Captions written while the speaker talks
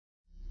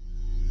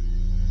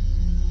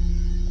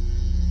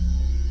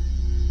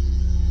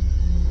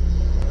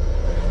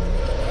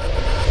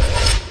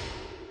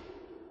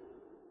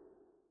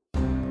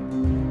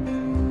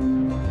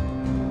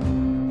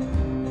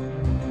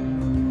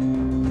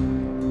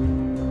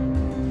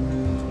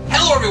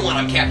Hello everyone,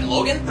 I'm Captain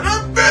Logan. And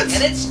I'm Vince!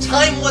 And it's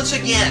time once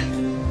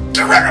again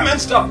to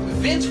recommend stuff!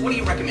 Vince, what do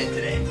you recommend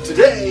today?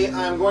 Today,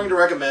 I'm going to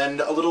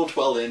recommend a little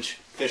 12-inch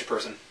fish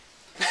person.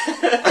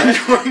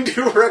 I'm going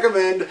to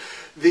recommend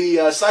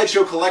the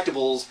Sideshow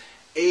Collectibles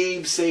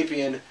Abe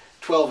Sapien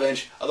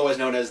 12-inch, otherwise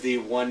known as the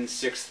 1/6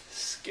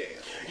 scale.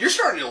 You're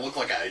starting to look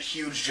like a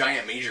huge,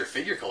 giant, major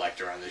figure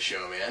collector on this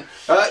show, man.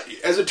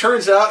 As it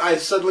turns out, I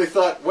suddenly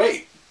thought,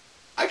 wait,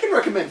 I can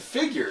recommend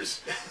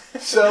figures.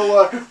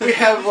 So we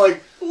have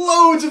like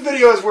loads of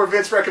videos where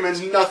Vince recommends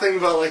nothing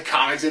but like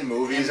comics and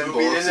movies and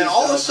books. And then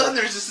all of a sudden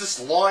there's just this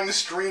long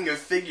string of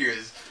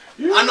figures.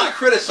 Yeah. I'm not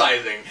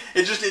criticizing.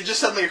 It just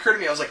suddenly occurred to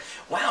me. I was like,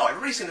 wow,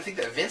 everybody's going to think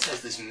that Vince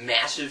has this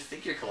massive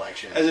figure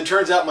collection. As it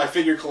turns out, my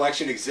figure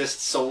collection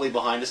exists solely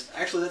behind us.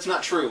 Actually, that's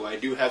not true. I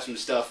do have some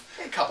stuff.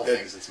 A couple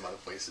things in some other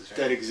places, right?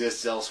 That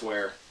exists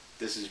elsewhere.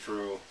 This is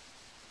true.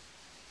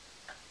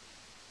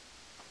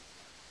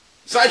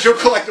 Sideshow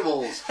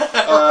Collectibles!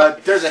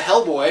 There's a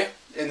Hellboy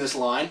in this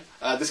line.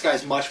 This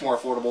guy's much more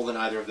affordable than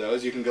either of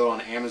those. You can go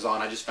on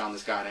Amazon. I just found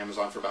this guy on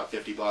Amazon for about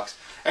 $50.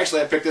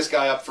 Actually, I picked this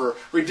guy up for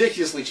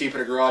ridiculously cheap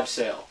at a garage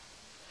sale.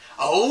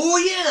 Oh,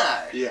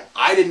 yeah! Yeah.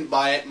 I didn't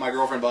buy it. My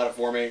girlfriend bought it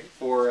for me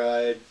for,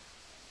 it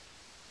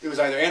was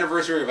either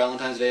anniversary or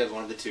Valentine's Day. It was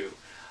one of the two.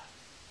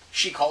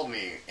 She called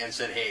me and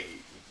said, hey,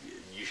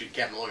 you should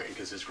Captain Logan,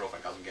 because his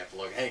girlfriend calls him Captain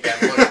Logan. Hey,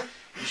 Captain Logan,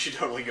 you should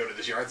totally go to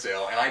this yard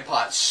sale. And I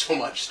bought so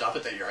much stuff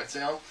at that yard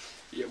sale.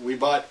 Yeah, we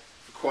bought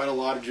quite a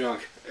lot of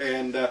junk.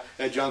 And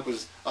that junk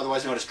was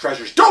otherwise known as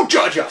treasures. Don't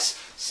judge us!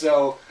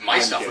 So my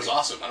stuff was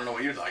awesome. I don't know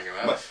what you're talking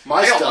about. My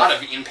I got stuff, a lot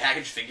of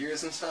in-package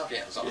figures and stuff. Yeah,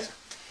 it was awesome.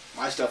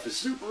 Yeah. My stuff is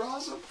super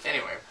awesome.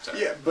 Anyway,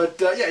 sorry. Yeah, but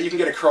yeah, you can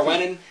get a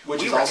Crowenin,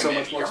 which is also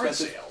much more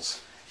expensive.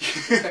 Sales.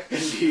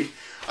 Indeed.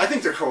 I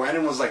think the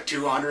Crowenin was like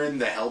 $200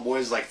 and the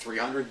Hellboy's like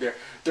 $300.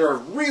 They're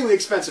really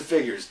expensive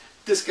figures.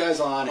 This guy's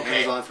on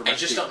Amazon for much I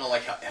just don't know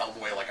like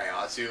Hellboy like I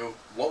ought to.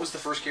 What was the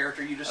first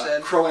character you just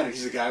said? Crowenin.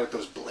 He's the guy with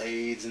those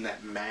blades and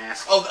that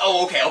mask.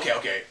 Oh,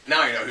 okay.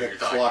 Now I know who you're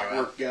talking about.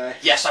 Clockwork guy.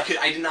 Yes,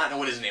 I did not know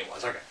what his name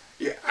was. Okay.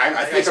 Yeah,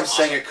 I think I'm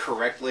saying it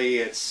correctly.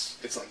 It's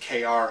like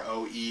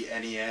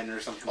Kroenen or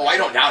something. Oh, I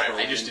don't doubt it.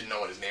 I just didn't know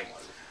what his name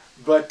was.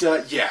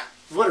 But yeah,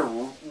 what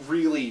a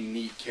really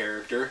neat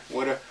character.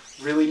 What a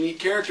really neat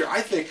character. I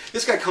think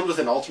this guy comes with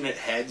an alternate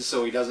head,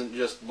 so he doesn't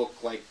just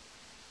look like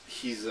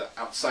he's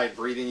outside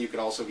breathing. You could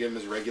also give him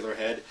his regular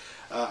head.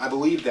 I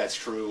believe that's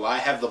true. I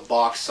have the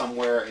box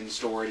somewhere in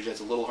storage that's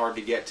a little hard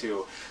to get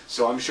to,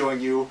 so I'm showing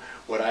you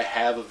what I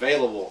have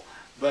available.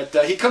 But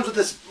he comes with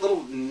this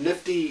little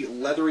nifty,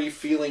 leathery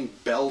feeling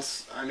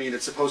belt. I mean,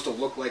 it's supposed to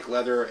look like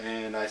leather,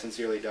 and I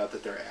sincerely doubt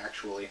that they're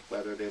actually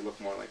leather. They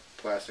look more like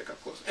plastic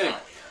up close.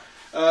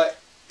 Anyway,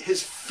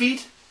 his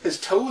feet, his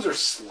toes are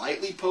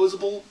slightly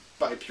posable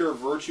by pure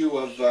virtue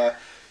of,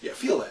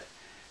 feel that.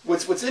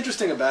 What's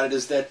interesting about it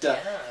is that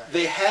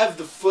they have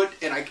the foot,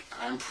 and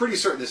I'm pretty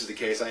certain this is the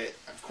case.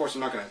 Of course,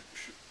 I'm not going to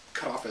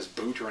cut off his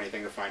boot or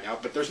anything to find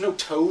out, but there's no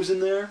toes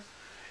in there.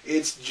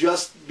 It's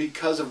just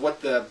because of what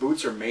the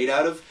boots are made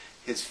out of.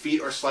 His feet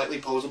are slightly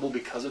posable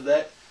because of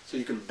that, so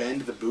you can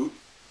bend the boot.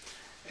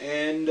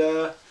 And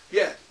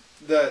yeah,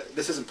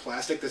 this isn't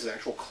plastic. This is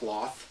actual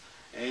cloth,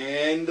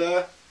 and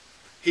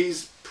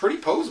he's pretty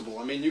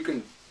posable. I mean, you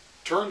can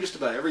turn just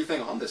about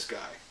everything on this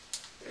guy.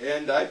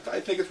 And I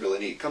think it's really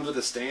neat. It comes with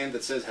a stand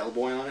that says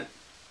Hellboy on it.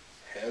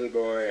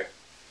 Hellboy.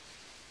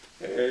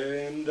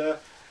 And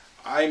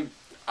I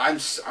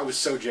was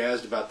so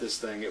jazzed about this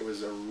thing. It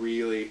was a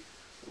really,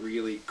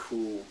 really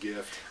cool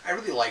gift. I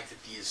really like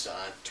that these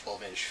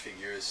 12-inch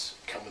figures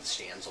come with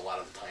stands a lot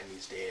of the time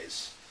these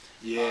days.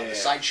 Yeah. The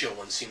Sideshow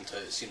ones seem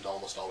to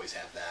almost always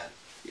have that.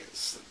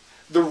 Yes.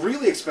 The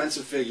really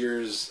expensive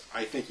figures,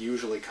 I think,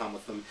 usually come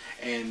with them.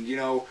 And, you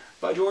know,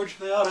 by George,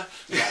 they oughta.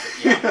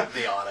 Yeah,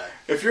 they oughta.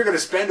 If you're going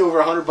to spend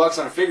over $100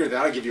 on a figure, they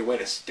ought to give you a way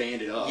to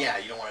stand it up. Yeah,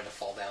 you don't want it to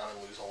fall down and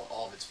lose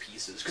all of its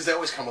pieces. Because they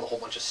always come with a whole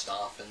bunch of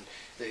stuff,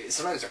 and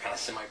sometimes they're kind of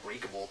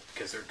semi-breakable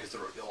because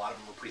a lot of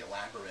them are pretty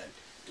elaborate.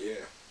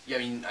 Yeah. Yeah,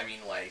 I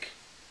mean, like,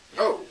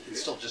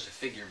 it's still just a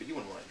figure, but you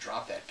wouldn't want to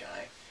drop that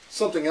guy.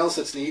 Something else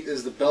that's neat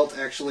is the belt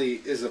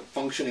actually is a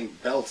functioning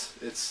belt.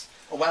 It's...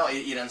 Oh, wow,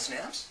 it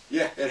unsnaps?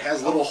 Yeah, it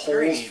has little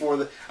holes for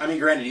the... I mean,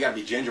 granted, you gotta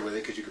be ginger with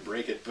it because you could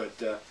break it,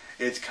 but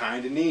it's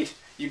kind of neat.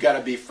 You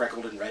gotta be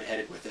freckled and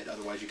redheaded with it,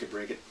 otherwise you could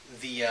break it.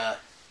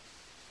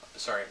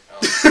 Sorry.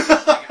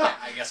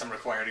 I guess I'm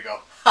required to go,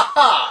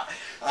 ha-ha!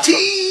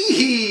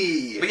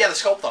 Tee-hee! But yeah, the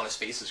sculpt on his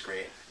face is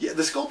great. Yeah,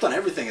 the sculpt on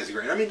everything is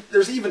great. I mean,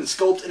 there's even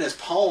sculpt in his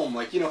palm.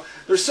 Like, you know,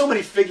 there's so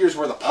many figures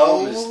where the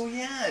palm is... Oh,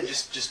 yeah,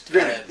 just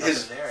granted,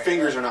 his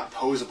fingers are not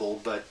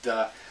posable,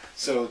 but,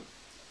 so...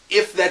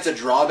 If that's a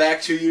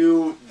drawback to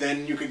you,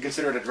 then you could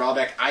consider it a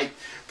drawback.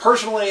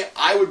 Personally,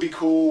 I would be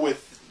cool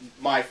with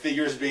my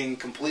figures being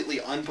completely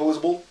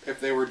unposable, if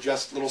they were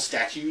just little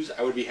statues,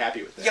 I would be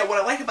happy with that. Yeah,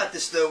 what I like about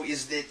this though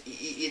is that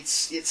it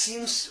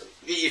seems,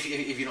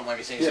 if you don't mind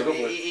me saying so,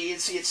 it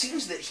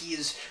seems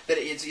that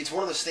it's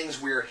one of those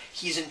things where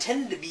he's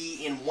intended to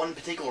be in one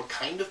particular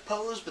kind of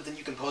pose, but then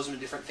you can pose him in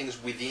different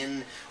things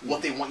within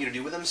what they want you to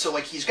do with him. So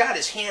like he's got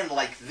his hand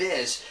like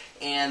this,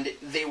 and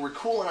they were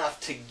cool enough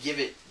to give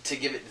it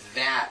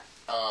that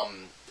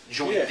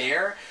joint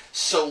there.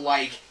 So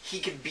like he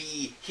could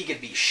be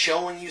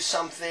showing you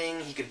something,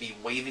 he could be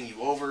waving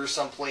you over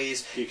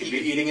someplace, he could be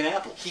eating an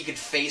apple, he could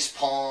face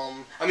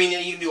palm. I mean,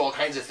 you can do all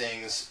kinds of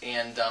things.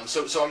 And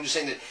so I'm just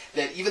saying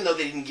that even though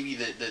they didn't give you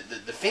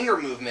the finger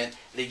movement,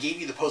 they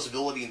gave you the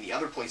posability in the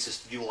other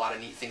places to do a lot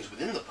of neat things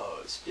within the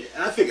pose. Yeah,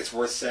 and I think it's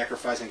worth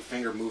sacrificing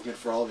finger movement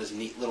for all of his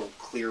neat little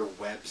clear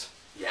webs.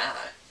 Yeah.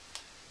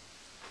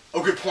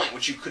 Oh, good point,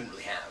 which you couldn't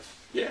really have.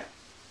 Yeah.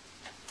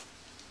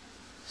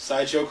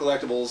 Sideshow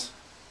Collectibles,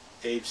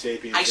 Abe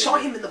Sapien. I saw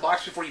him in the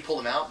box before you pulled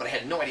him out, but I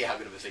had no idea how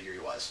good of a figure he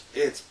was.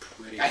 It's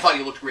pretty. I thought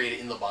he looked great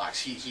in the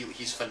box.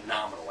 He's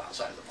phenomenal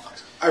outside of the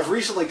box. I've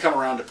recently come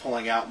around to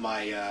pulling out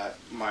my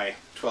my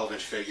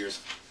 12-inch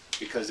figures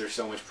because they're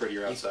so much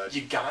prettier outside.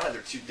 You gotta.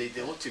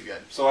 They look too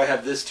good. So I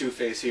have this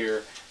Two-Face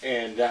here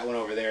and that one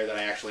over there that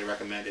I actually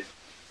recommended.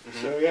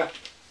 Mm-hmm. So yeah.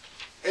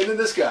 And then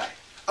this guy.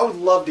 I would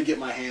love to get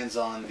my hands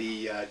on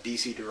the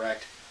DC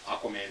Direct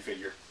Aquaman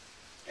figure.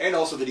 And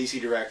also the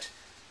DC Direct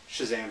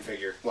Shazam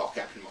figure. Well,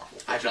 Captain Marvel.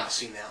 I've not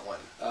seen that one.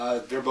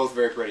 They're both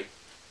very pretty.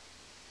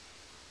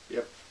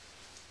 Yep.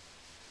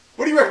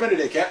 What do you recommend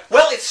today, Cap?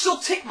 Well, it's still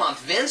Tick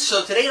Month, Vince,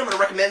 so today I'm going to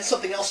recommend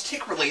something else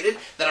Tick-related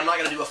that I'm not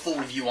going to do a full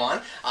review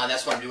on.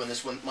 That's what I'm doing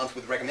this month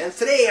with recommends.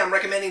 Today I'm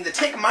recommending the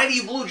Tick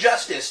Mighty Blue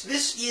Justice.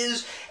 This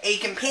is a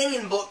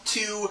companion book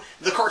to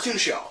the cartoon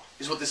show,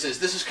 is what this is.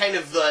 This is kind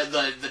of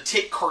the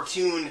Tick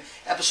cartoon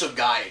episode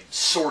guide,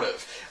 sort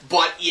of.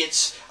 But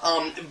it's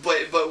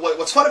but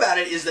what's fun about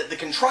it is that the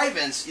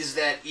contrivance is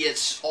that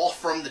it's all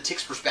from the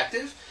Tick's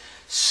perspective.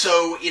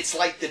 So it's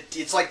like the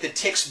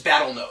Tick's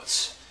battle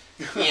notes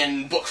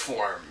in book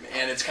form,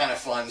 and it's kind of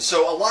fun.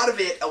 So a lot of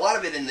it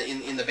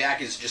in the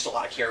back is just a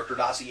lot of character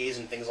dossiers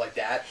and things like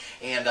that,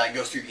 and it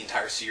goes through the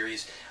entire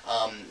series.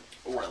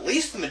 Or at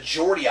least the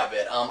majority of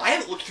it. I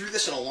haven't looked through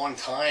this in a long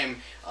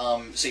time,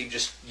 say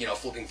just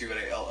flipping through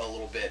it a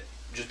little bit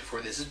just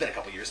before this. It's been a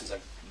couple years since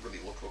I've really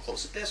looked real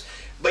close at this.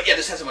 But yeah,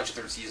 this has a bunch of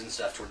third season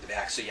stuff toward the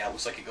back, so yeah, it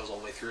looks like it goes all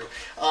the way through.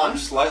 I'm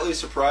slightly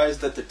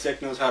surprised that the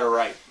Tick knows how to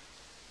write.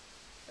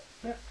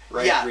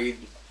 Write, yeah. Read.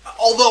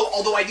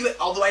 Although I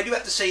do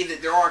have to say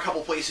that there are a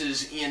couple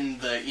places in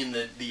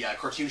the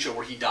cartoon show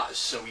where he does.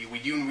 So we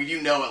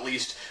do know, at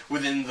least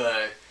within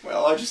the.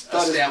 Well, I just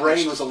thought his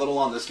brain was a little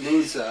on the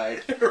smooth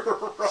side.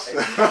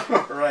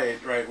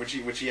 right,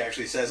 which he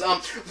actually says.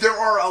 There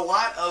are a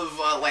lot of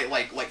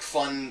like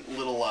fun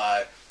little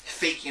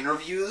fake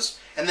interviews,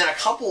 and then a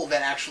couple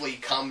that actually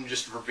come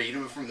just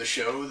verbatim from the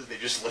show that they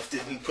just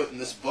lifted and put in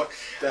this book.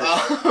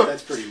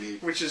 That's pretty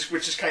neat. Which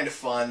is kind of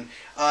fun.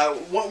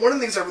 One of the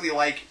things I really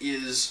like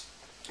is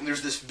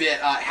there's this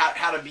bit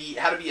how to be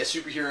a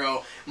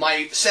superhero.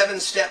 My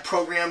 7-step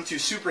program to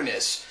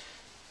superness.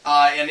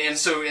 And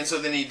so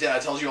then he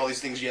tells you all these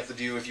things you have to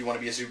do if you want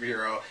to be a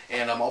superhero.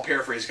 And I'll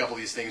paraphrase a couple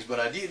of these things.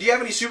 But do you have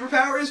any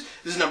superpowers?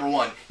 This is number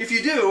 1. If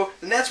you do,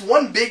 then that's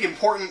one big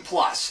important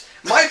plus.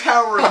 My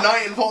power of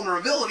nigh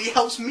invulnerability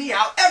helps me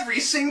out every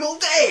single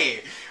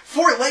day.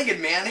 4-legged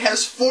man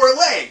has 4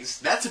 legs.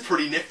 That's a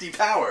pretty nifty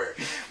power.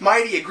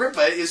 Mighty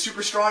Agrippa is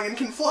super strong and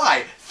can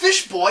fly.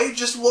 Fish Boy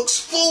just looks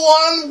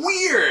full-on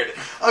weird.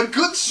 A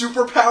good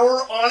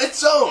superpower on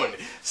its own.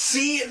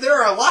 See,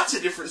 there are lots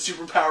of different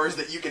superpowers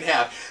that you can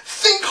have.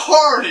 Think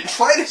hard and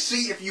try to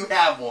see if you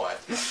have one.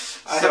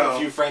 I have a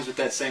few friends with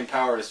that same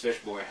power as Fish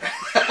Boy.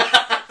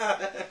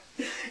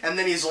 And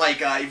then he's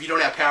like, if you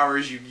don't have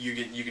powers, you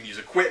can use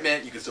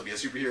equipment. You can still be a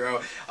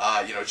superhero.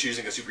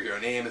 Choosing a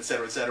superhero name,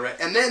 etc., etc.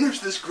 And then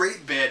there's this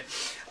great bit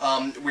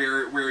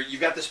where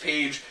you've got this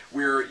page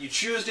where you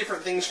choose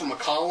different things from a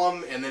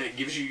column, and then it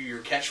gives you your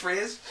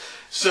catchphrase.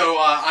 So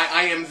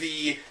I am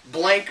the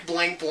blank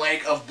blank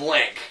blank of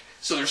blank.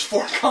 So there's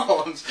 4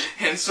 columns,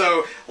 and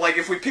so like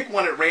if we pick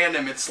one at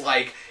random, it's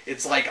like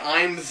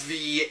I'm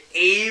the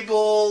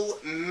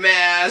able-mast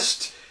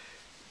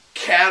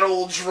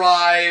cattle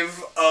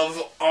drive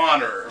of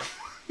honor.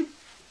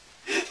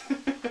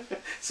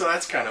 So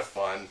that's kind of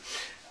fun.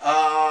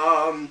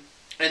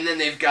 And then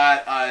they've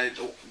got I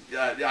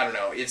don't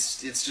know.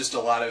 It's just a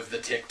lot of the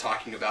Tick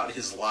talking about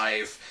his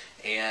life.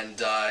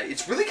 And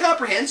it's really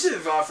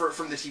comprehensive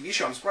from the TV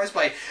show. I'm surprised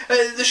by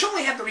the show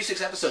only had 36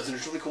 episodes, and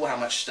it's really cool how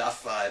much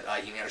stuff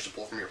he managed to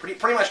pull from here.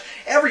 Pretty much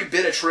every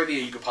bit of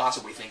trivia you could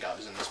possibly think of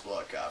is in this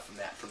book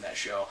from that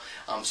show.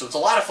 So it's a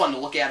lot of fun to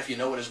look at if you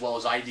know it as well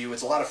as I do.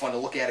 It's a lot of fun to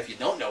look at if you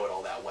don't know it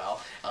all that well.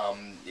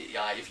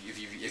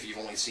 If you've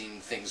only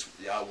seen things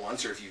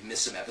once, or if you've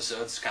missed some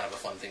episodes, it's kind of a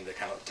fun thing to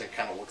kind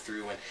of look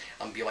through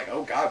and be like,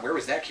 oh God, where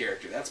was that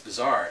character? That's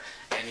bizarre.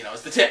 and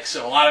it's the Tick,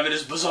 so a lot of it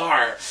is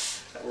bizarre.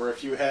 Or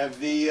if you have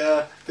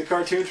the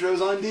cartoon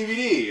shows on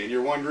DVD and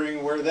you're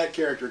wondering where that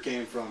character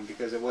came from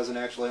because it wasn't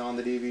actually on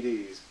the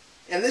DVDs.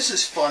 And this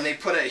is fun. They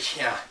put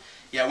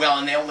well,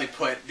 and they only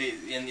put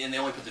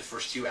the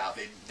first 2 out.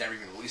 They never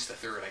even released the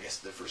third. I guess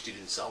the first 2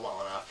 didn't sell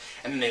well enough,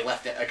 and then they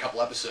left a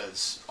couple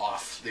episodes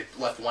off. They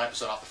left 1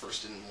 episode off the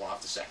first and 1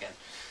 off the second.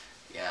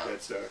 Yeah,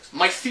 that sucks.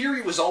 My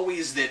theory was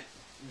always that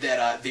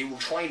they were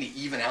trying to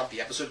even out the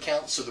episode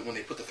count so that when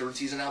they put the 3rd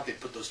season out, they'd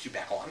put those 2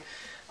 back on.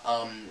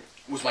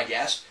 Was my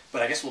guess,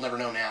 but I guess we'll never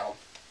know now.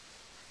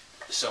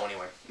 So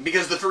anyway,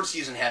 because the 3rd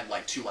season had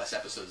like 2 less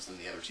episodes than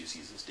the other 2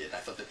 seasons did, I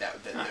thought that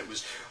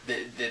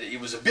it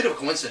was a bit of a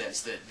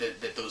coincidence that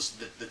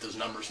those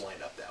numbers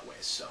lined up that way.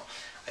 So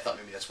I thought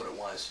maybe that's what it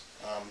was.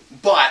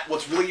 But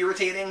what's really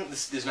irritating,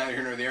 this is neither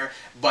here nor there,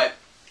 but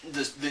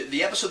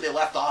the episode they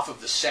left off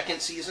of the 2nd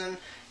season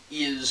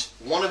is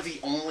one of the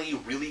only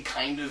really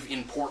kind of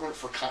important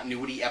for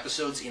continuity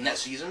episodes in that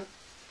season,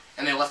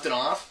 and they left it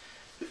off.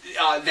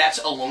 That's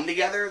Alone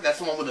Together. That's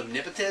the one with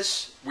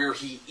Omnipotus, where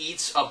he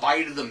eats a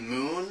bite of the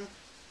moon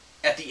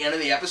at the end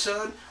of the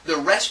episode. The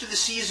rest of the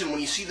season,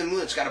 when you see the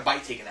moon, it's got a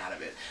bite taken out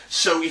of it.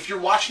 So if you're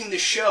watching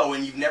this show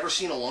and you've never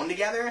seen Alone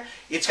Together,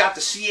 it's got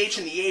the CH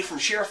and the A from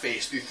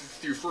Shareface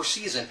through 1st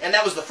season, and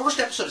that was the 1st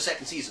episode of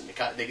 2nd season. They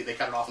cut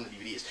it off on the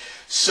DVDs.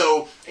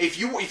 So if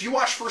you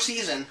watched 1st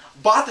season,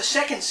 bought the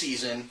 2nd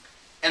season,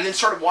 and then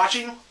started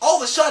watching, all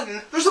of a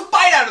sudden there's a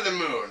bite out of the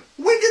moon.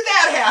 When did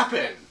that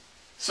happen?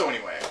 So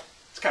anyway.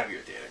 Kind of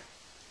irritating.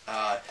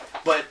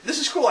 But this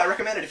is cool. I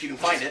recommend it if you can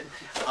find it.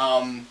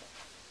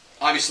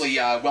 Obviously,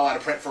 well out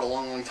of print for a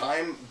long, long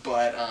time,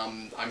 but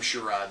I'm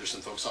sure there's some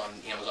folks on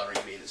Amazon or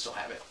eBay that still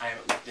have it. I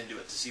haven't looked into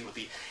it to see what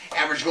the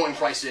average going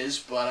price is,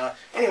 but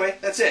anyway,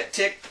 that's it.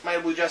 Tick,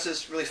 Mighty Blue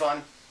Justice, really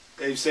fun.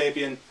 Abe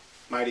Sapien,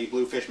 Mighty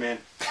Blue Fishman.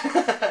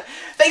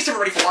 Thanks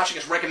everybody for watching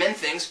us recommend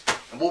things,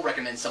 and we'll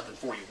recommend something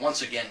for you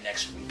once again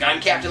next week.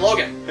 I'm Captain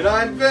Logan. And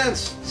I'm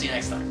Vince. See you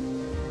next time.